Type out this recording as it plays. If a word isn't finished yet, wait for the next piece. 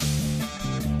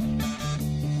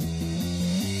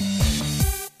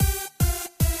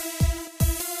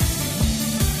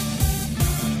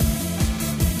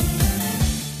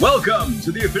Welcome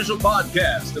to the official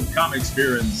podcast of Comic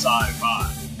Spear and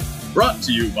Sci-Fi. Brought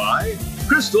to you by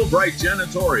Crystal Bright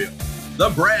Janitorial, The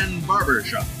Brand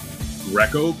Barbershop,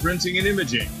 Greco Printing and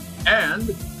Imaging,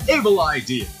 and Able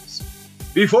Ideas.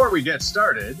 Before we get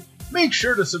started, make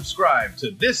sure to subscribe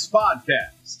to this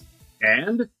podcast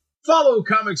and follow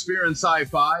Comic Spear and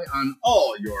Sci-Fi on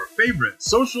all your favorite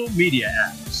social media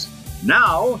apps.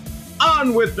 Now,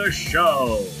 on with the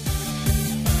show!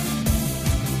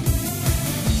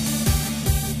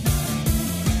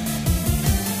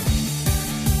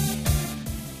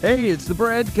 Hey, it's the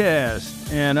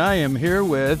Bradcast, and I am here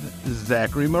with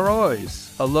Zackary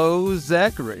Marois. Hello,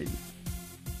 Zackary.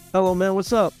 Hello, man.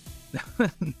 What's up?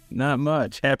 Not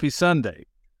much. Happy Sunday.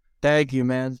 Thank you,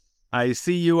 man. I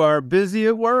see you are busy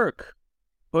at work,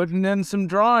 putting in some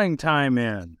drawing time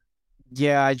in.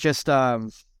 Yeah, I just, I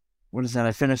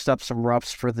finished up some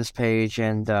roughs for this page,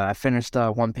 and I finished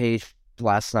one page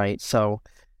last night, so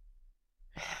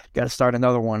got to start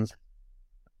another one.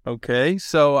 Okay,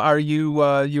 so are you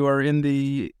are in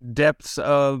the depths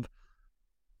of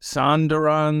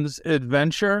Sonderon's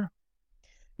adventure?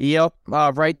 Yep.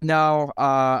 Right now,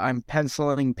 I'm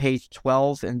penciling page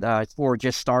 12, and Thor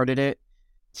just started it.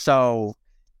 So,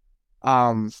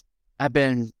 I've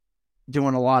been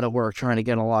doing a lot of work trying to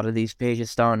get a lot of these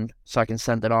pages done so I can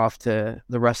send it off to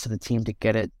the rest of the team to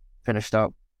get it finished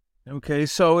up. Okay,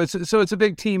 so it's a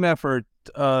big team effort,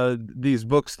 these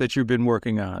books that you've been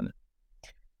working on.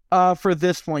 For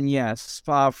this one, yes.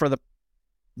 For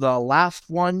the last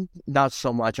one, not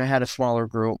so much. I had a smaller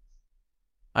group.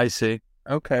 I see.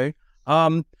 Okay.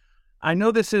 I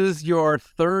know this is your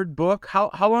third book.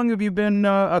 How long have you been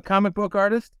a comic book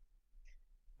artist?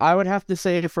 I would have to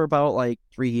say for about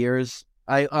 3 years.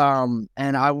 And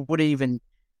I wouldn't even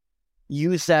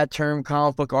use that term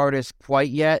comic book artist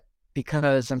quite yet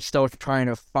because I'm still trying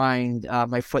to find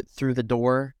my foot through the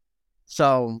door.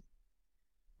 So,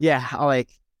 yeah,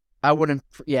 I wouldn't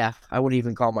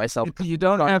even call myself. You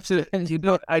don't have to. You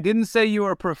don't. I didn't say you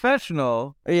were a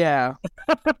professional. Yeah.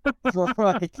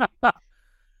 Right.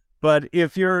 But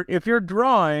if you're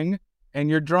drawing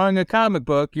and you're drawing a comic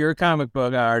book, you're a comic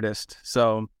book artist.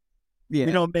 So yeah,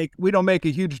 we don't make a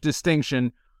huge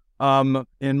distinction.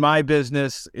 In my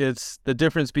business, it's the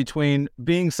difference between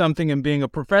being something and being a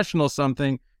professional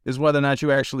something is whether or not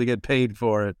you actually get paid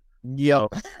for it.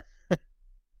 Yep.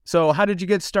 So how did you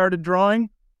get started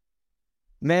drawing?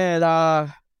 Man,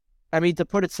 to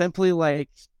put it simply,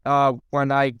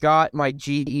 when I got my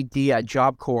GED at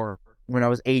Job Corps when I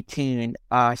was 18,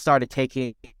 I started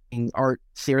taking art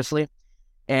seriously.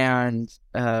 And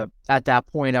at that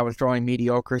point, I was drawing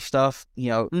mediocre stuff,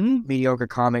 mediocre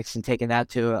comics and taking that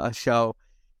to a show.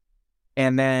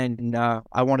 And then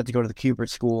I wanted to go to the Kubert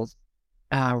School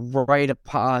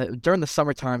during the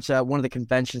summertime. So at one of the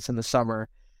conventions in the summer,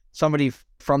 somebody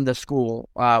from the school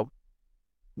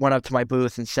went up to my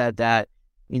booth and said that,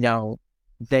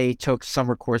 they took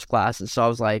summer course classes. So I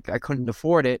was like, I couldn't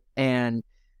afford it. And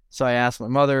so I asked my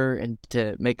mother, and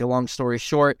to make a long story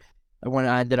short,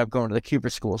 I ended up going to the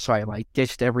Kubert School. So I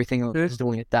ditched everything I was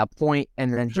doing at that point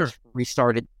and then just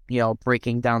restarted,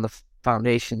 breaking down the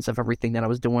foundations of everything that I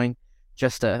was doing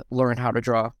just to learn how to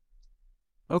draw.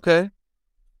 Okay.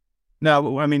 Now,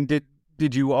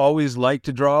 did you always like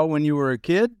to draw when you were a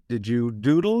kid? Did you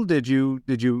doodle? Did you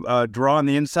draw on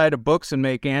the inside of books and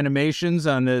make animations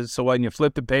so when you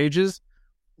flip the pages?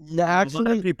 No, actually, a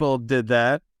lot of people did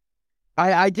that.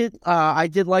 I did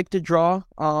like to draw.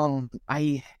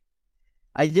 I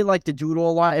did like to doodle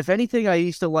a lot. If anything, I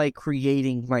used to like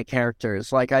creating my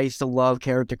characters. I used to love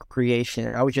character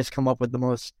creation. I would just come up with the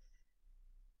most.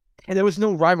 And there was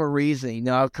no rhyme or reason.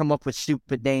 I would come up with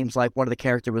stupid names. Like one of the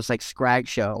characters was like Scrag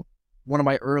Show. One of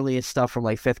my earliest stuff from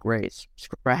 5th grade,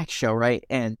 Scrag Show, right?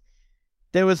 And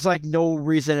there was no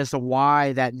reason as to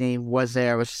why that name was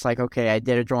there. It was just okay, I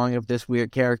did a drawing of this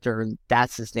weird character and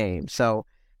that's his name. So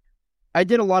I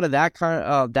did a lot of that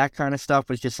kind of stuff.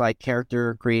 Was just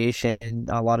character creation and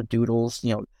a lot of doodles,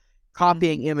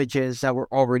 copying images that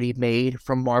were already made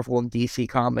from Marvel and DC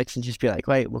comics and just be like,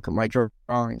 wait, look at my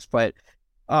drawings. But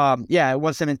it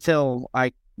wasn't until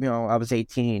I was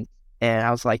 18. And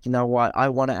I was like, you know what? I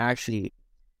want to actually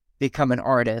become an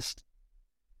artist.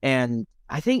 And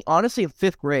I think, honestly, in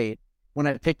 5th grade, when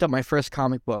I picked up my first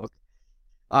comic book,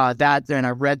 and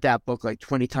I read that book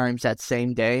 20 times that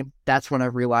same day, that's when I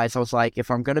realized I was like,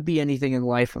 if I'm going to be anything in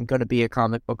life, I'm going to be a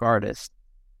comic book artist.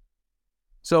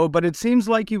 So, but it seems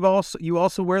like you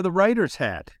also wear the writer's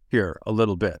hat here a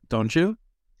little bit, don't you?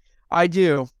 I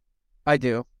do.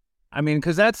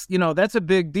 Because that's a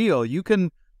big deal. You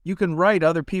can write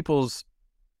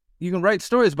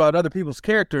stories about other people's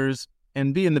characters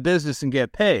and be in the business and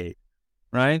get paid,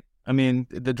 right? I mean,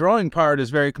 the drawing part is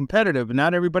very competitive, and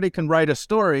not everybody can write a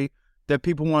story that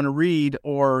people want to read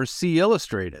or see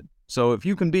illustrated. So if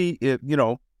you can be,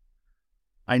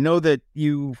 I know that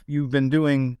you've been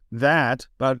doing that,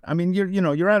 but I mean,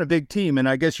 you're on a big team, and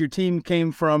I guess your team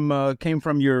came from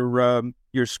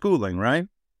your schooling, right?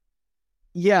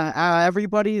 Yeah,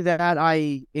 everybody that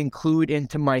I include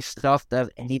into my stuff,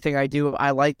 that anything I do,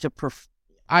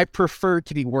 I prefer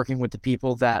to be working with the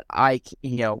people that I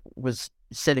was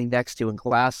sitting next to in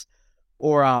class,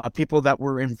 or people that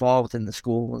were involved in the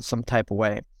school in some type of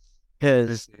way.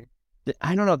 Because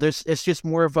I don't know, it's just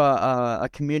more of a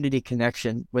community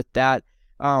connection with that.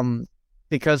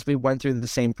 Because we went through the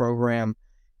same program,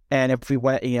 and if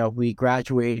we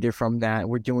graduated from that,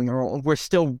 we're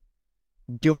still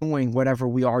doing whatever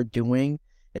we are doing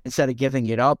instead of giving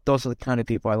it up. Those are the kind of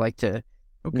people I like to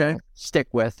stick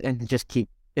with and just keep.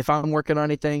 If I'm working on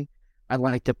anything, I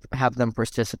like to have them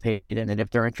participate in it if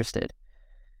they're interested.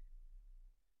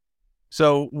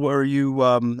 So were you,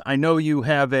 I know you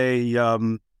have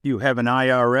an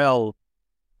IRL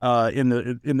in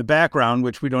the background,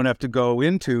 which we don't have to go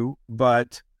into,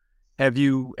 but have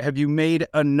you made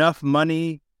enough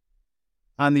money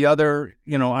on the other,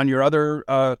 on your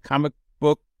other comic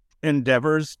book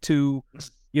endeavors to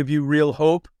give you real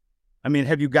hope? I mean,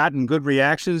 have you gotten good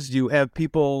reactions? Do you have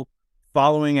people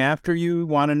following after you,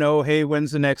 want to know, hey,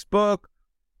 when's the next book?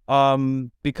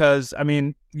 Because I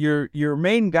mean, your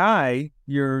main guy,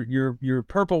 your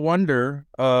Purple Wonder,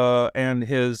 and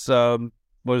his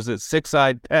what is it,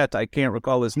 six-eyed pet? I can't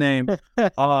recall his name.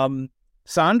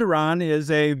 Sandaran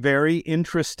is a very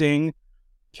interesting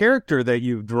character that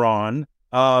you've drawn,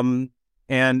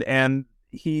 and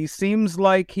he seems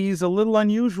like he's a little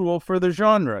unusual for the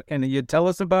genre. Can you tell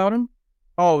us about him?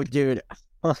 Oh, dude,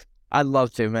 I'd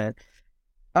love to, man.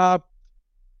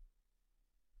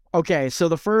 Okay, so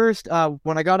the first,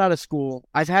 when I got out of school,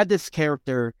 I've had this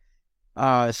character,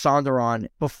 Sandaran.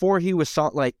 Before he was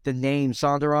the name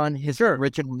Sandaran, his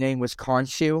original name was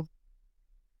Khonshu.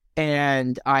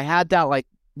 And I had that,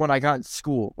 when I got in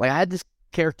school. I had this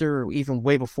character even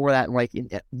way before that, in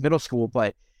middle school.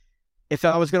 But if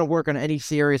I was going to work on any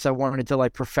series, I wanted to,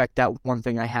 perfect that one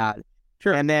thing I had.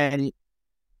 Sure. And then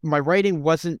my writing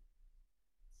wasn't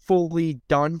fully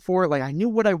done for it. I knew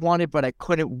what I wanted, but I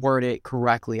couldn't word it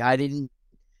correctly. I didn't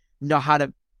know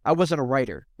I wasn't a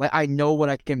writer. I know what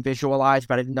I can visualize,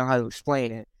 but I didn't know how to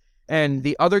explain it. And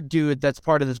the other dude that's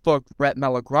part of this book, Brett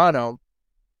Melograno,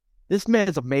 this man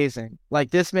is amazing.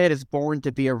 This man is born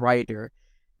to be a writer.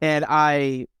 And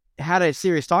I had a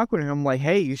serious talk with him,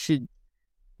 hey, you should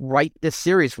write this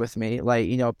series with me.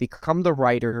 Become the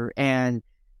writer. And,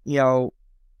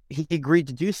 he agreed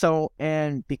to do so,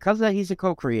 and because of that, he's a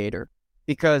co-creator.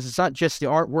 Because it's not just the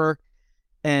artwork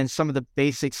and some of the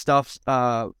basic stuff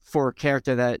for a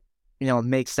character that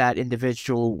makes that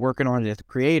individual working on it as a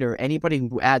creator. Anybody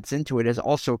who adds into it is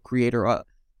also a creator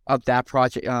of that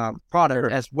product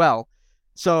as well.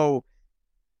 So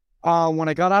when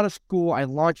I got out of school, I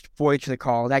launched Voyage to the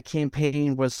Call. That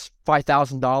campaign was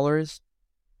 $5,000,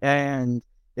 and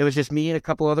it was just me and a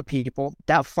couple other people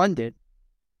that funded.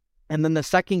 And then the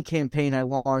second campaign I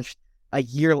launched a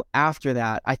year after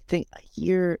that, I think a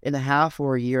year and a half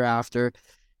or a year after,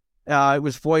 it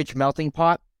was Voyage Melting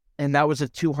Pot, and that was a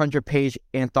 200-page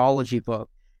anthology book.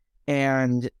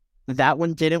 And that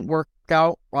one didn't work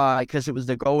out because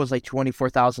the goal was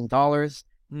 $24,000.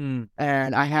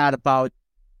 And I had about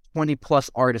 20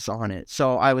 plus artists on it.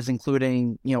 So I was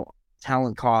including,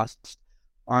 talent costs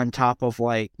on top of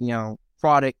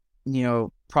product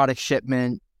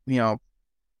shipment,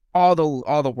 all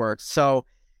the work. So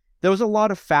there was a lot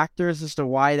of factors as to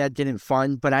why that didn't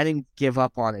fund, but I didn't give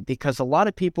up on it because a lot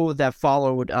of people that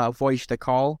followed Voyage the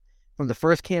Call from the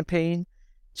first campaign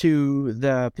to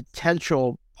the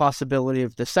potential possibility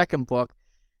of the second book,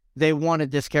 they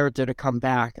wanted this character to come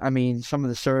back. I mean, some of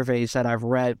the surveys that I've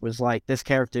read was this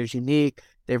character is unique.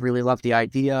 They really love the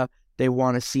idea. They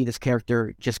want to see this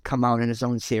character just come out in his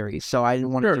own series. So I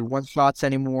didn't want to do one-shots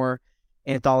anymore.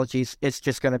 Anthologies, it's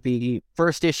just going to be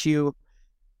first issue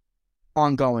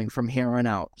ongoing from here on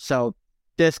out. So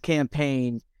this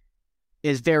campaign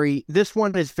this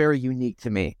one is very unique to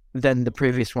me than the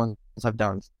previous ones I've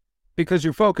done. Because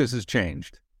your focus has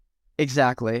changed.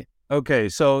 Exactly. Okay,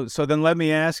 so then let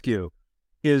me ask you,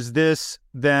 is this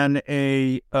then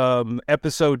a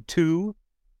episode 2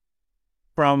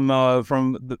 from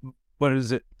the, what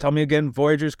is it? Tell me again,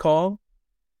 Voyager's Call?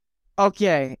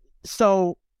 Okay,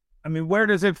 so I mean, where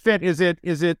does it fit? Is it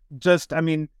just,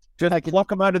 just pluck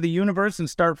them out of the universe and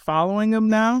start following them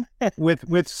now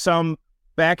with some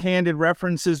backhanded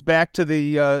references back to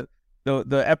the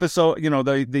the episode,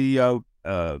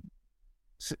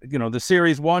 the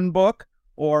series one book,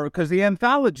 or because the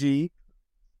anthology,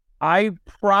 I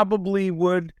probably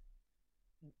would,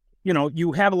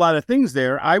 you have a lot of things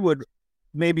there. I would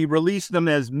maybe release them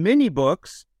as mini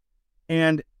books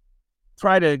and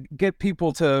try to get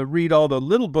people to read all the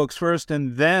little books first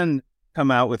and then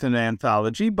come out with an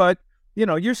anthology. But,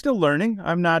 you're still learning.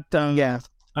 I'm not,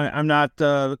 I'm not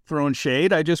throwing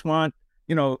shade. I just want,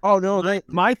 Oh, no,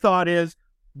 my thought is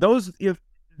if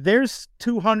there's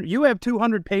 200, you have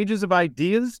 200 pages of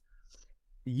ideas,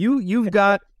 you've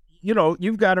got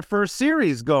a first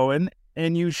series going,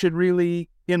 and you should really,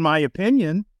 in my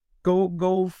opinion,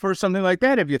 go for something like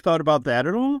that. Have you thought about that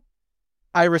at all?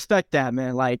 I respect that,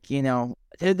 man. Like,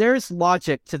 there's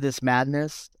logic to this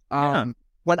madness.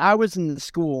 When I was in the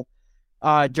school,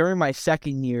 during my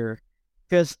second year,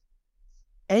 because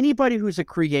anybody who's a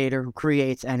creator who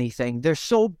creates anything, they're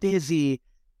so busy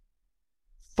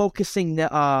focusing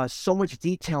so much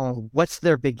detail on what's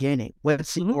their beginning,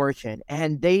 what's the origin,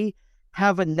 and they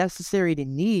have a necessary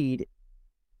need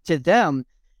to them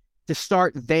to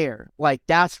start there. Like,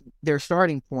 that's their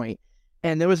starting point.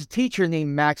 And there was a teacher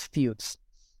named Max Fuchs.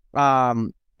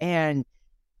 And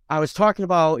I was talking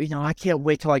about, I can't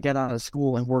wait till I get out of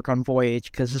school and work on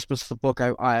Voyage, because this was the book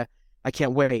I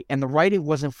can't wait. And the writing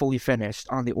wasn't fully finished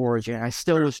on the origin. I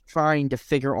still was trying to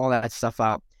figure all that stuff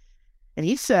out. And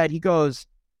he goes,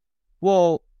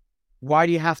 well, why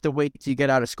do you have to wait till you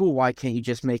get out of school? Why can't you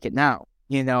just make it now?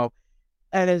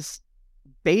 And as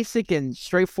basic and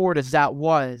straightforward as that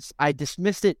was, I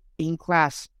dismissed it in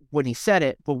class when he said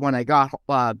it. But when I got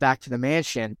back to the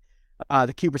mansion,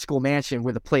 the Cuber School mansion,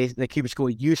 where the Cuber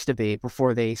School used to be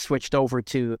before they switched over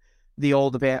to the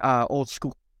old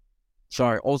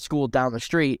school down the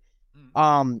street.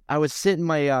 I was sitting in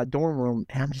my dorm room,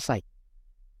 and I'm just like,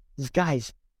 he's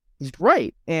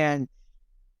right. And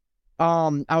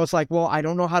I was like, well, I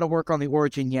don't know how to work on the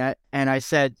origin yet. And I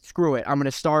said, screw it. I'm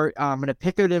going to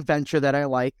pick an adventure that I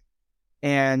like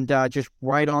and just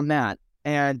write on that.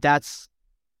 And that's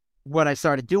what I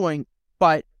started doing.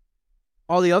 But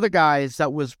all the other guys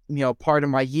that was, part of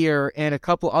my year, and a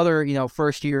couple other,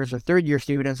 first years or third year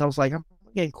students, I was like, I'm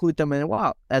going to include them in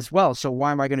as well. So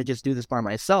why am I going to just do this by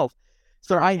myself?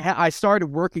 So I started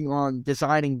working on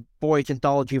designing Voyage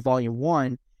Anthology Volume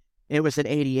 1. It was an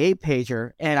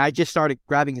 88-pager, and I just started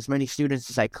grabbing as many students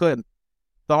as I could.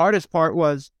 The hardest part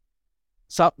was,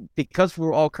 because we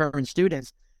were all current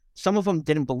students, some of them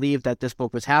didn't believe that this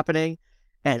book was happening,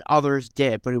 and others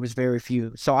did, but it was very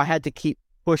few. So I had to keep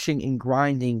pushing and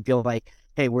grinding, be like,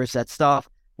 hey, where's that stuff?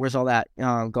 Where's all that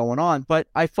going on? But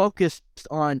I focused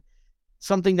on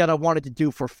something that I wanted to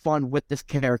do for fun with this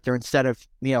character instead of,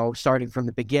 starting from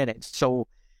the beginning. So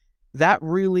that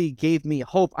really gave me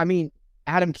hope. I mean,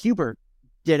 Adam Kubert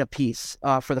did a piece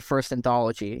for the first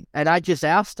anthology, and I just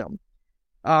asked him.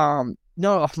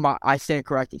 No, I stand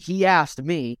corrected. He asked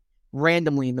me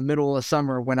randomly in the middle of the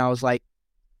summer when I was like,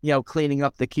 cleaning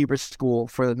up the Kubert School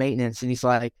for the maintenance, and he's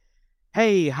like,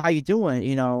 hey, how you doing?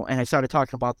 And I started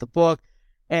talking about the book,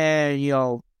 and,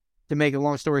 to make a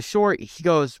long story short, he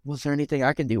goes, was there anything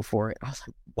I can do for it? I was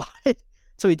like, what?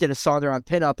 So he did a Sonderon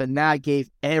pinup, and that gave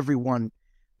everyone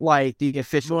like the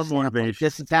official motivation.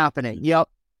 This is happening. Yep.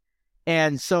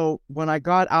 And so when I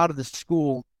got out of the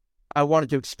school, I wanted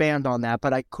to expand on that,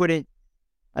 but I didn't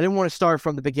want to start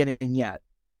from the beginning yet.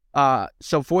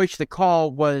 So Voyage the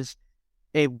Call was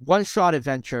a one-shot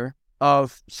adventure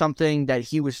of something that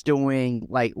he was doing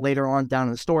like later on down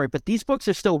in the story. But these books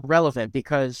are still relevant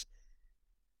because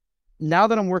now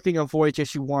that I'm working on Voyage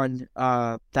Issue 1,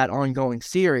 that ongoing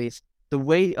series, the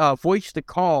way Voyage the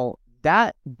Call,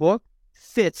 that book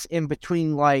fits in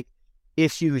between like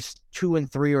issues 2 and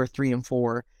 3 or 3 and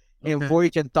 4. Okay. In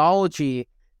Voyage Anthology,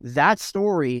 that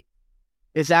story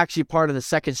is actually part of the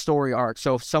second story arc.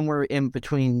 So somewhere in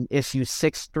between issues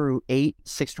 6 through 8,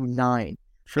 6 through 9.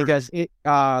 Sure. Because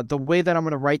the way that I'm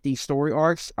going to write these story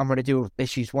arcs, I'm going to do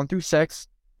issues 1 through 6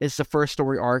 is the first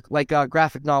story arc, like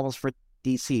graphic novels for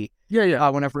DC.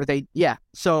 Yeah.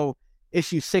 So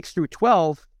issues 6 through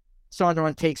 12,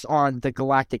 Sonderon takes on the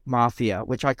Galactic Mafia,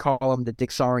 which I call them the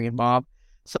Dixarian Mob.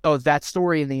 So that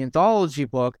story in the anthology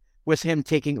book was him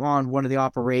taking on one of the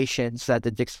operations that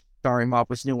the Dixarian Mob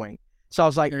was doing. So I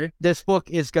was like, This book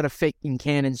is going to fit in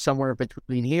canon somewhere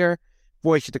between here.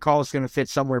 Voyage of the Call is going to fit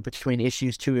somewhere between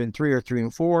issues 2 and 3 or 3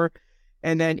 and 4.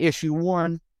 And then issue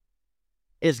 1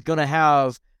 is going to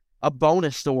have a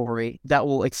bonus story that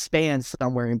will expand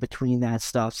somewhere in between that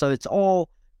stuff. So it's all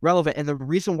relevant. And the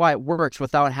reason why it works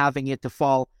without having it to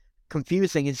fall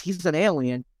confusing is he's an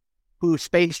alien who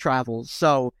space travels.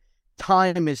 So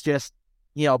time is just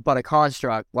but a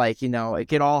construct. Like, it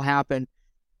could all happen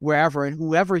wherever, and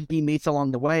whoever he meets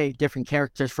along the way, different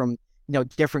characters from,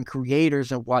 different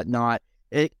creators and whatnot,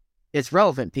 it's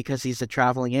relevant because he's a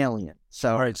traveling alien.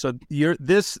 So, all right. So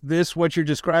this what you're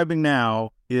describing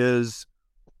now is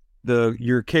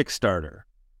your Kickstarter.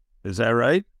 Is that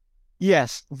right?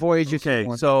 Yes, Voyage. Okay.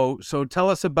 So tell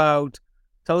us about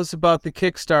the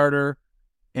Kickstarter,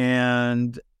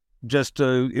 and just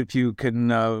if you can,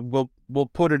 we'll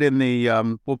put it in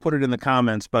the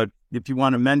comments. But if you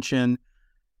want to mention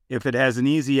if it has an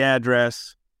easy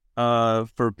address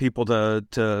for people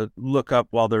to look up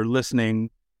while they're listening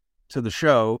to the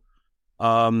show,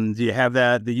 do you have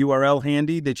the URL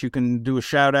handy that you can do a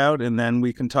shout out, and then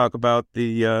we can talk about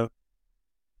the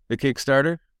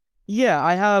Kickstarter? Yeah,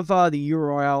 I have the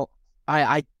URL.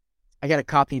 I got to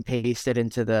copy and paste it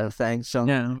into the thing, so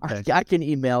yeah, okay. I can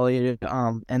email it.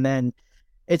 And then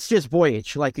it's just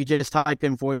Voyage. Like, you just type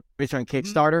in Voyage on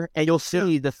Kickstarter, and you'll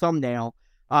see the thumbnail.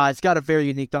 It's got a very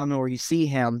unique thumbnail where you see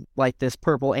him, like this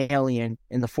purple alien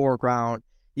in the foreground.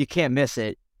 You can't miss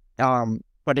it,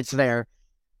 but it's there.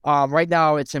 Right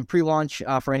now, it's in pre-launch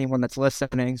for anyone that's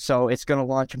listening, so it's going to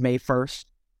launch May 1st.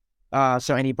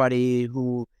 So anybody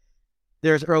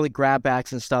there's early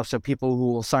grabbacks and stuff, so people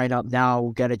who will sign up now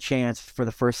will get a chance for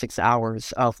the first 6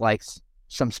 hours of, like,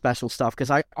 some special stuff,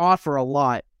 because I offer a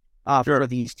lot for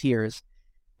these tiers.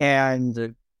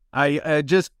 And I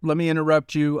just, let me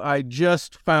interrupt you. I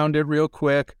just found it real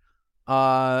quick.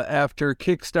 After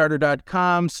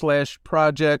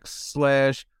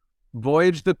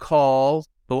kickstarter.com/projects/voyage the call,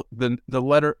 the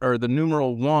letter or the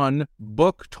numeral 1,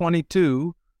 book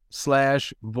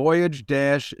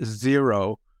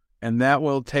 22/voyage-0, and that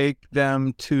will take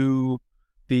them to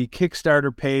the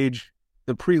Kickstarter page,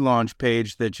 the pre-launch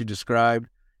page that you described,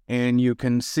 and you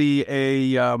can see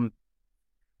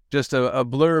just a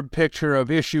blurb picture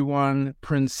of issue 1,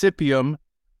 Principium,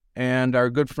 and our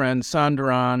good friend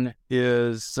Sondran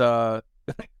is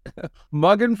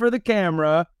mugging for the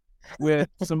camera with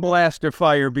some blaster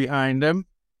fire behind him.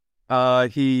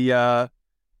 He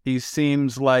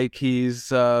seems like he's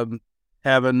having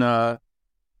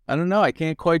I don't know, I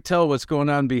can't quite tell what's going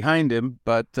on behind him,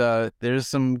 but there's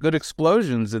some good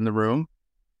explosions in the room.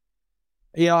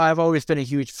 I've always been a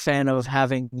huge fan of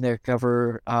having their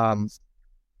cover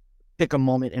pick a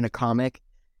moment in a comic.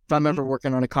 If I'm ever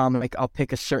working on a comic, I'll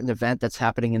pick a certain event that's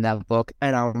happening in that book,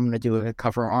 and I'm going to do a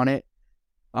cover on it.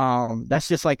 That's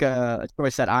just like a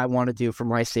choice that I want to do for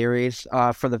my series.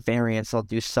 For the variants, I'll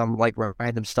do some like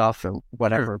random stuff and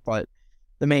whatever, but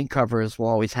the main covers will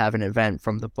always have an event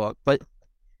from the book. But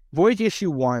Voyage issue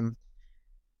 1,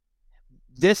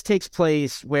 this takes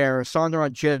place where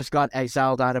Sondran just got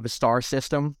exiled out of a star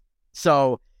system.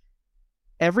 So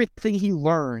everything he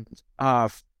learned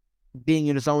being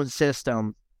in his own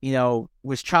system,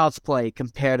 was child's play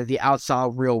compared to the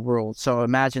outside real world. So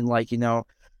imagine, like,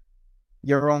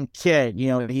 your own kid,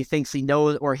 he thinks he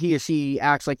knows, or he or she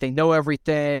acts like they know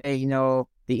everything,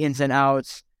 the ins and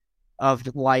outs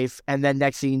of life. And then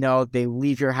next thing you know, they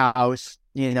leave your house,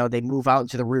 they move out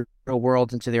into the real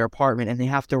world, into their apartment, and they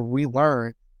have to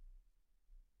relearn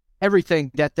everything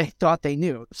that they thought they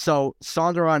knew. So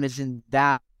Sondran is in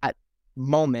that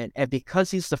moment, and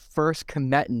because he's the first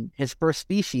Cometan, his first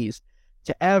species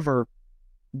to ever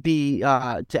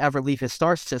leave his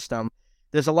star system,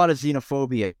 there's a lot of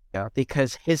xenophobia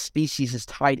because his species is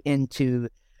tied into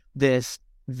this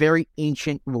very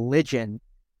ancient religion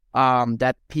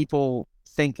that people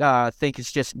think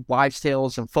it's just wives'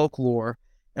 tales and folklore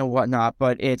and whatnot,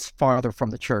 but it's farther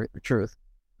from the truth.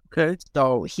 Okay.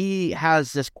 So he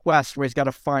has this quest where he's got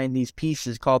to find these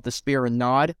pieces called the Spear and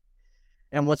Nod.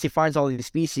 And once he finds all these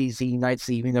species, he unites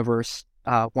the universe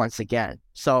once again.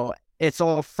 So it's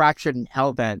all fractured and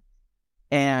hellbent.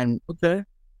 And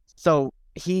so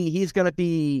he's going to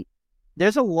be...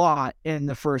 There's a lot in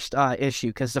the first issue,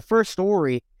 because the first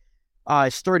story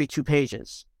is 32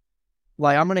 pages.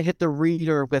 Like, I'm going to hit the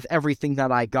reader with everything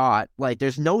that I got. Like,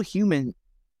 there's no human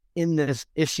in this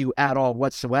issue at all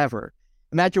whatsoever.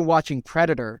 Imagine watching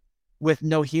Predator with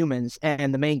no humans,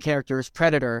 and the main character is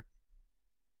Predator,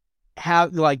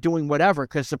 doing whatever,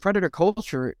 because the Predator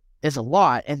culture is a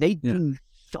lot, and they do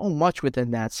so much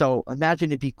within that. So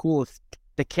imagine it'd be cool if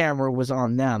the camera was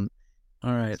on them.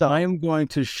 All right. So I am going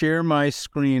to share my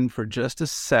screen for just a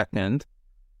second.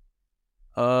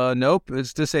 Nope,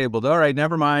 it's disabled. All right,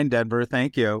 never mind, Denver.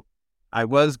 Thank you. I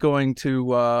was going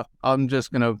to, I'm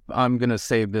going to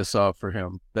save this off for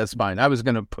him. That's fine. I was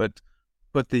going to put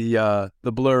the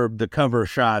blurb, the cover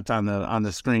shot on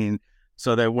the screen,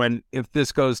 so that if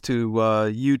this goes to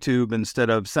YouTube instead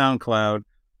of SoundCloud,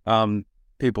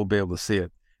 people will be able to see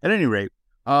it. At any rate,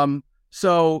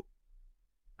 So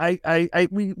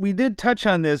we did touch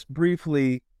on this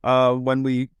briefly when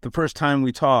the first time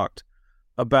we talked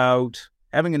about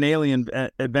having an alien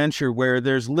adventure where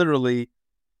there's no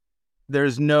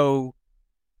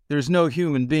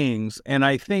human beings. And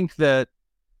I think that,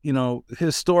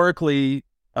 historically,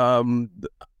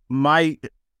 my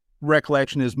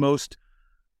recollection is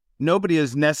nobody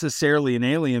is necessarily an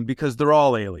alien because they're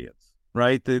all aliens,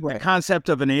 right? The concept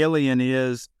of an alien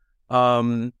is,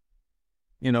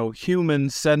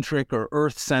 human-centric or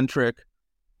Earth-centric.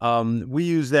 We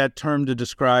use that term to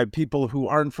describe people who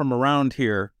aren't from around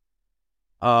here.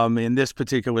 In this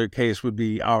particular case would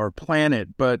be our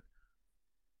planet. But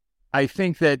I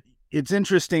think that it's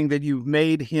interesting that you've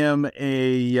made him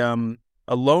a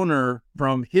loner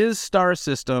from his star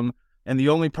system, and the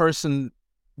only person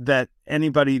that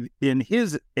anybody in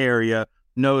his area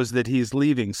knows that he's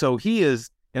leaving. So he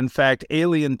is, in fact,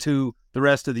 alien to the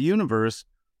rest of the universe.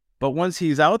 But once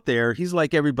he's out there, he's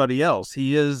like everybody else.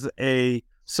 He is a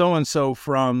so-and-so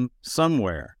from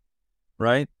somewhere,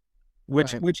 right?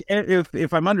 Which,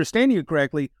 if I'm understanding you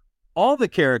correctly, all the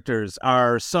characters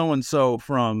are so-and-so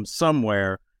from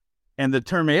somewhere, and the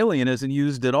term alien isn't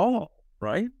used at all,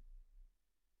 right?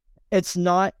 It's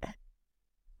not,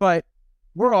 but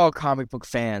we're all comic book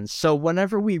fans. So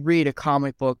whenever we read a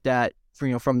comic book that,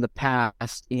 from the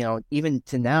past, even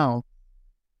to now,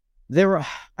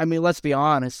 let's be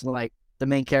honest, like, the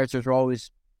main characters are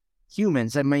always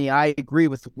humans. I mean, I agree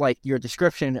with, like, your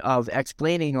description of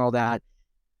explaining all that,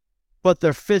 but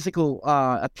their physical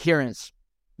appearance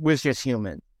was just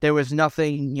human. There was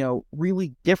nothing,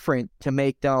 really different to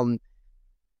make them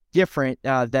different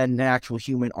than an actual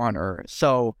human on Earth.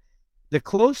 So the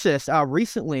closest,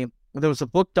 recently, there was a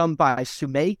book done by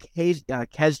Sumei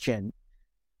Kezjin,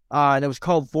 and it was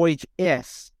called Voyage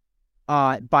Is,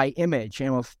 by Image.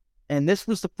 And this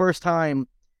was the first time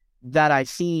that I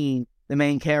seen the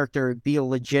main character be a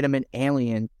legitimate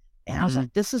alien. And I was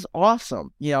like, this is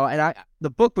awesome. And the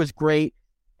book was great.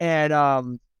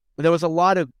 And there was a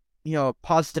lot of,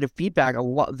 positive feedback. A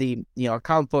lot, the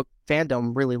comic book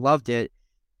fandom really loved it.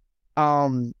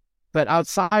 But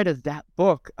outside of that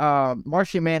book,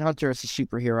 Martian Manhunter is a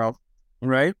superhero.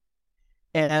 Right.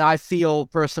 And I feel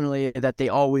personally that they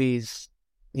always,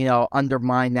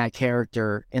 undermine that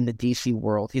character in the DC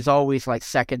world. He's always like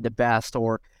second to best,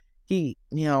 or and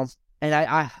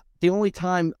the only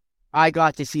time I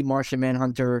got to see Martian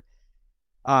Manhunter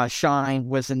shine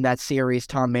was in that series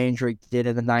Tom Mandrake did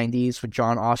in the 90s with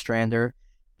John Ostrander,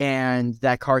 and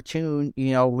that cartoon,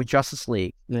 with Justice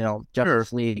League,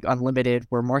 Justice League Unlimited,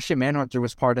 where Martian Manhunter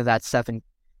was part of that 7,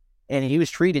 and he was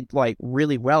treated like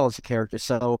really well as a character.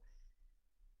 So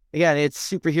again, it's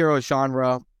superhero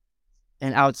genre,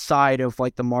 and outside of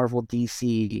like the Marvel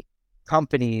DC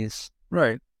companies,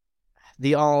 right?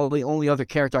 The only other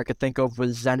character I could think of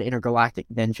was Zen Intergalactic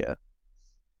Ninja.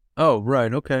 Oh,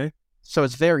 right, okay. So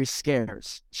it's very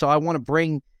scarce. So I want to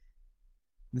bring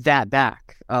that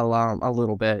back a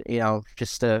little bit,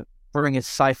 just to bring a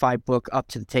sci-fi book up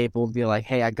to the table and be like,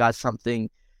 hey, I got something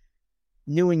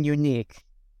new and unique.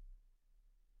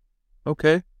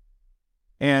 Okay.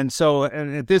 And so,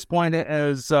 and at this point,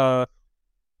 as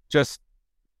just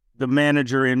the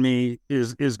manager in me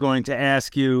is going to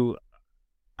ask you,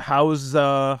 how's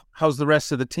the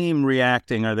rest of the team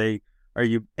reacting? Are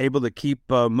you able to keep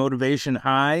motivation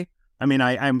high? I mean,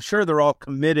 I'm sure they're all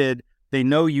committed. They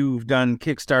know you've done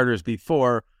Kickstarters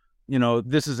before.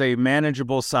 This is a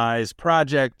manageable size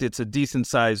project. It's a decent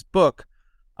sized book.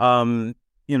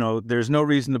 There's no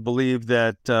reason to believe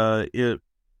that it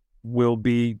will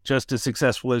be just as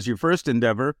successful as your first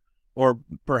endeavor, or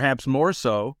perhaps more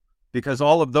so, because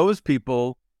all of those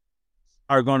people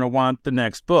are going to want the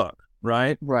next book,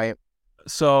 right? Right.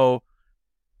 So,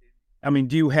 I mean,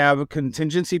 do you have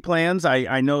contingency plans?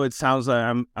 I know it sounds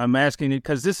like I'm asking you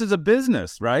because this is a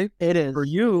business, right? It is. For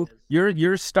you,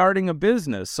 you're starting a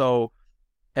business. So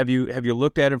have you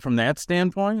looked at it from that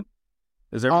standpoint?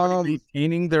 Is everybody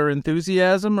maintaining their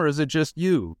enthusiasm, or is it just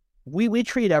you? We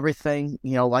treat everything,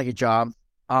 like a job.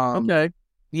 Okay.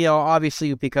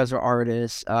 Obviously because we're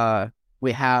artists,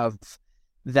 we have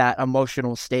that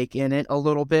emotional stake in it a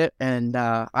little bit, and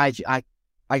I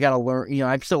gotta learn.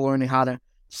 I'm still learning how to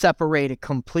separate it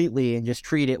completely and just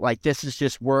treat it like this is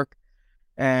just work.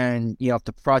 And if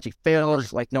the project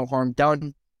fails, like, no harm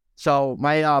done. So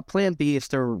my plan B is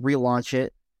to relaunch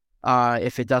it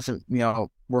if it doesn't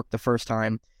work the first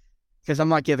time, because I'm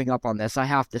not giving up on this. I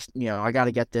have to, I got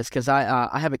to get this, because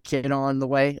I have a kid on the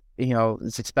way.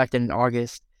 It's expected in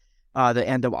August, the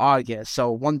end of August. So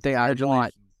one thing I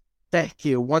want, thank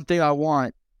you. One thing I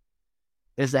want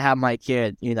is to have my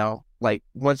kid, like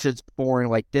once it's born,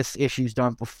 like this issue's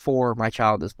done before my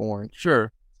child is born.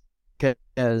 Sure.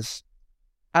 Because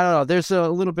I don't know, there's a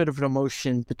little bit of an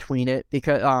emotion between it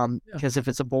because if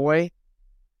it's a boy,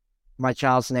 my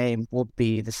child's name will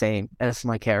be the same as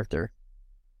my character.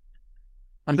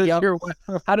 I'm not sure.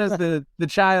 How does the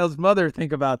child's mother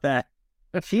think about that?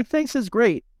 She thinks it's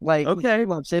great. Like, okay, she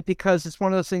loves it because it's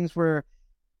one of those things where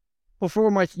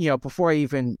before I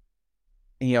even,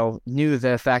 knew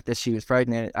the fact that she was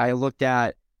pregnant, I looked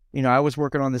at, I was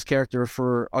working on this character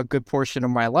for a good portion of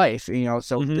my life,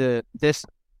 so this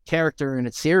character in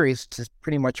its series is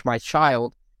pretty much my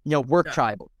child,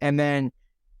 child. And then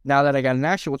now that I got an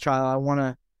actual child, I want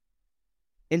to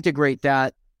integrate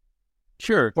that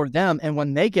for them. And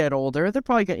when they get older, they're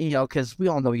probably going to, because we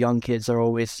all know young kids are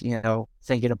always,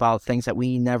 thinking about things that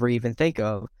we never even think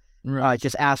of. Right.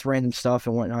 Just ask random stuff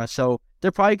and whatnot. So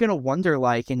they're probably going to wonder,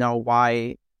 like,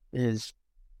 why is,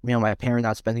 my parent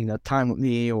not spending enough time with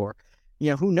me, or,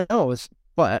 who knows?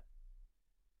 But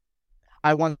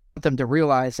I want them to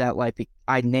realize that, like,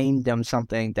 I named them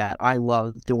something that I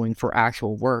love doing for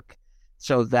actual work.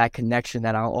 So that connection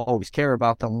that I'll always care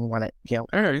about them when it, get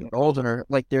older,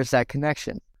 like there's that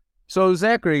connection. So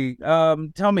Zackary,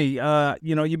 tell me,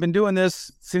 you've been doing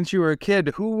this since you were a kid.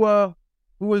 Who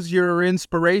was your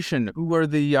inspiration? Who are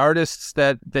the artists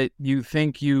that you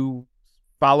think you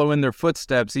follow in their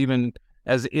footsteps, even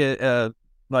as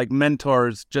like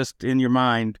mentors, just in your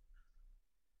mind?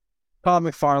 Todd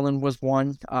McFarlane was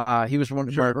one. He was one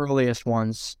of my earliest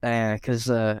ones, because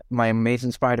my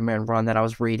Amazing Spider-Man run that I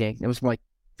was reading, it was my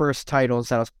first titles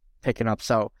that I was picking up.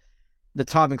 So the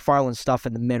Todd McFarlane stuff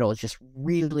in the middle just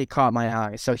really caught my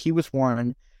eye. So he was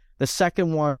one. The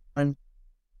second one,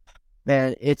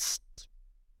 man,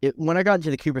 when I got into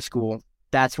the Cooper School,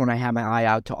 that's when I had my eye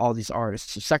out to all these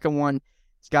artists. The second one,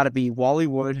 it's got to be Wally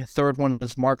Wood. Third one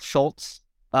was Mark Schultz,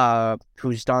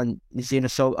 who's done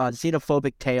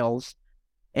Xenophobic Tales.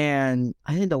 And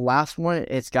I think the last one,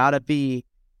 it's got to be,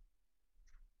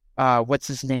 what's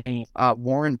his name?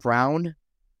 Warren Brown.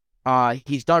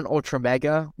 He's done Ultra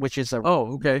Mega, which is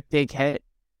a big hit.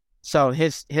 So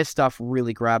his stuff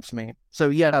really grabs me. So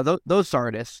yeah, those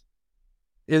artists.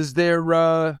 Is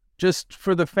there, just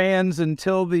for the fans,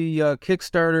 until the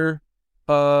Kickstarter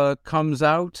comes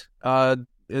out,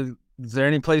 is there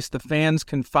any place the fans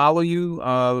can follow you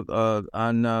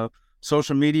on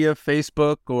social media,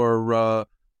 Facebook or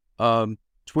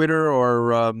Twitter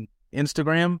or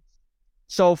Instagram?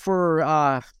 So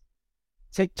for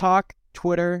TikTok,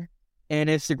 Twitter, and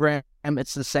Instagram,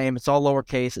 it's the same. It's all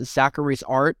lowercase. It's Zackary's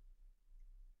Art,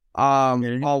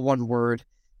 all one word.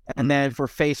 And then for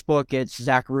Facebook, it's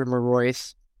Zackary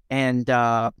Marois, and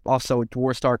also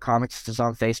Dwarfstar Comics is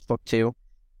on Facebook too.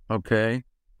 Okay.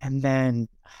 And then,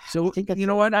 so you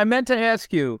know what? I meant to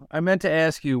ask you,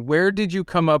 where did you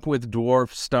come up with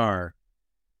Dwarfstar?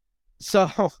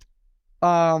 So,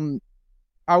 I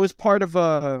was part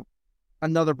of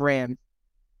another brand.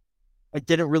 It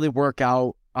didn't really work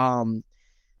out.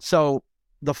 So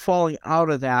the falling out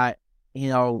of that,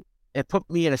 it put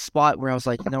me in a spot where I was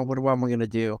like, what am I going to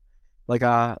do? Like,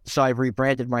 so I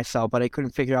rebranded myself, but I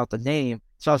couldn't figure out the name.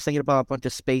 So I was thinking about a bunch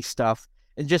of space stuff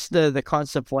and just the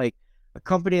concept, like a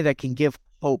company that can give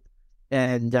hope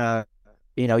and,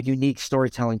 unique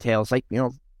storytelling tales, like,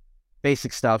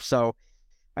 basic stuff. So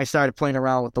I started playing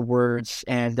around with the words,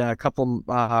 and a couple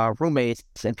roommates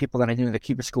and people that I knew in the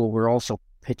Cooper School were also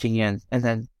pitching in, and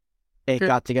then it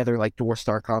got together like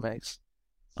Dwarfstar Comics.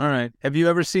 All right. Have you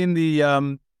ever seen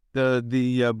the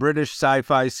British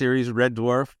sci-fi series Red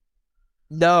Dwarf?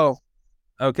 No.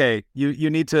 Okay, you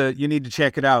need to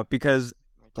check it out, because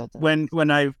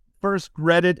when I first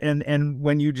read it and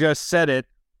when you just said it,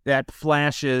 that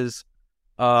flashes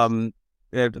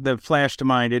that flashed to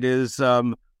mind. It is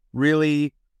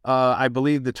really I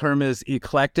believe the term is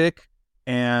eclectic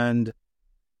and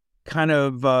kind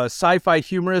of sci-fi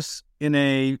humorous in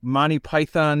a Monty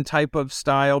Python type of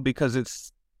style, because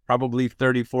it's probably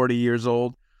 30, 40 years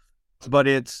old, but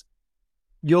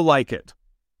you'll like it.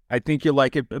 I think you'll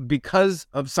like it because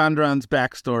of Sandran's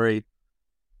backstory.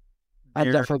 I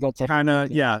definitely got to kind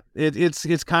of, yeah.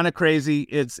 It's kind of crazy.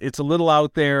 It's a little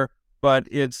out there, but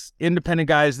it's independent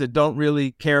guys that don't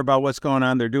really care about what's going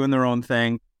on. They're doing their own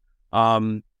thing.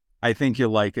 I think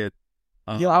you'll like it.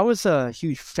 I was a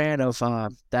huge fan of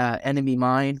that Enemy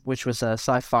Mine, which was a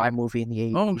sci-fi movie in the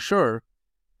 80s. Oh, sure.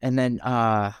 And then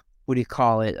what do you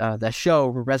call it? That show,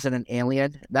 Resident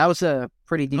Alien. That was a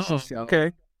pretty decent show.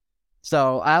 Okay.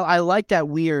 So I like that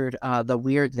the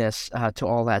weirdness to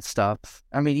all that stuff.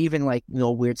 I mean, even like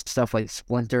weird stuff like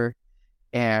Splinter,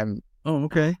 and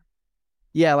okay.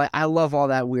 Yeah, like I love all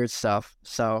that weird stuff.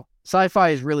 So Sci-fi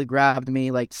has really grabbed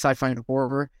me, like sci-fi and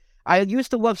horror. I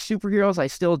used to love superheroes, I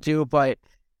still do, but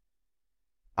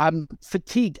I'm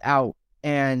fatigued out.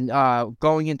 And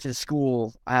going into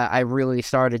school, I really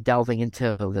started delving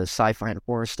into the sci-fi and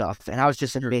horror stuff. And I was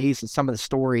just amazed at some of the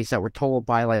stories that were told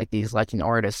by like these legend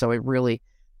artists. So it really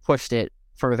pushed it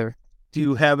further. Do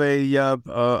you have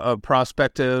a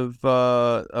prospective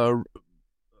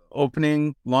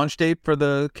opening launch date for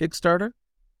the Kickstarter?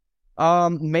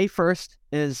 May 1st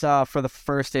is for the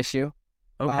first issue.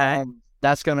 Okay.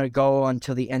 That's gonna go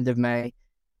until the end of May.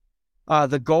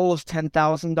 The goal is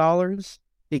 $10,000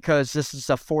 because this is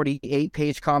a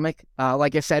 48-page comic.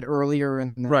 Like I said earlier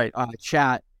in the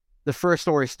chat, the first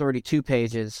story is 32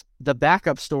 pages. The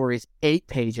backup story is 8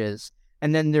 pages.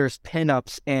 And then there's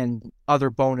pinups and other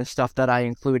bonus stuff that I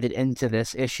included into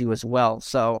this issue as well.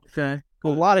 So okay, a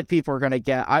lot of people are going to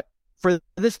get... For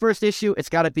this first issue, it's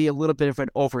got to be a little bit of an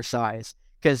oversize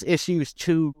because issues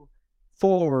 2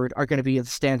 forward are going to be the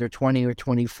standard 20 or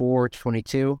 24,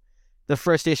 22. The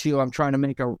first issue, I'm trying to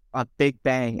make a big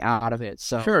bang out of it.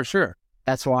 So sure.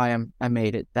 That's why I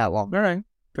made it that long. All right,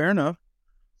 fair enough.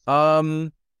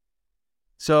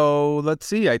 So let's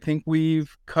see. I think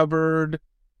we've covered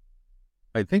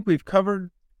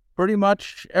pretty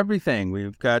much everything.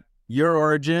 We've got your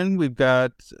origin. We've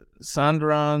got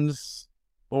Sandran's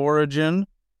origin.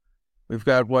 We've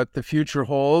got what the future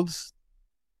holds.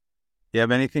 You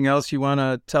have anything else you want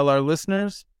to tell our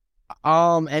listeners?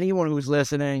 Anyone who's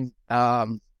listening,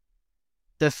 the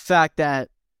fact that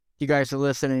you guys are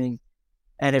listening,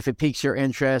 and if it piques your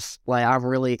interest, like I'm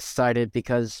really excited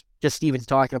because just even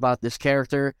talking about this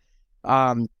character,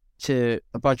 to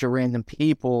a bunch of random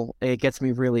people, it gets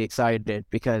me really excited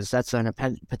because that's a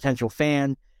potential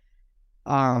fan,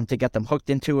 to get them hooked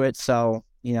into it. So,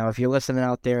 if you're listening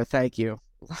out there, thank you.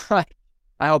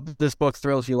 I hope this book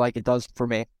thrills you like it does for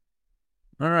me.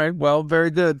 All right. Well, very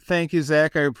good. Thank you,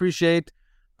 Zach. I appreciate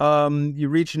you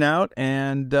reaching out,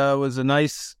 and it was a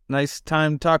nice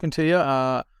time talking to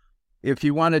you. If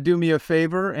you want to do me a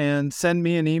favor and send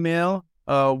me an email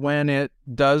when it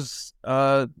does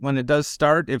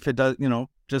start, if it does,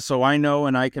 just so I know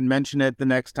and I can mention it the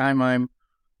next time I'm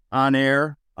on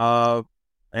air,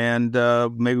 and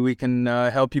maybe we can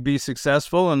help you be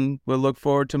successful, and we'll look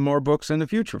forward to more books in the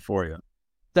future for you.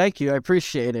 Thank you. I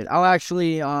appreciate it. I'll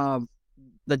actually,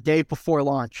 the day before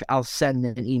launch, I'll send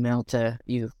an email to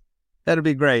you. That'd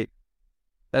be great.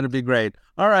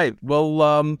 All right.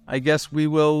 Well, I guess we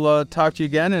will talk to you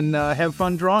again and have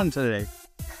fun drawing today.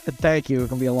 Thank you. It's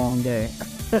going to be a long day.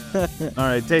 All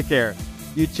right. Take care.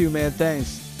 You too, man.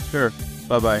 Thanks. Sure.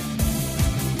 Bye-bye.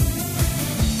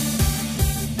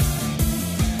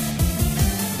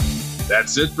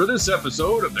 That's it for this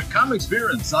episode of the Comics Beer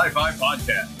and Sci-Fi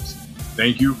Podcast.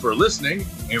 Thank you for listening,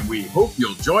 and we hope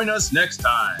you'll join us next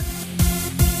time.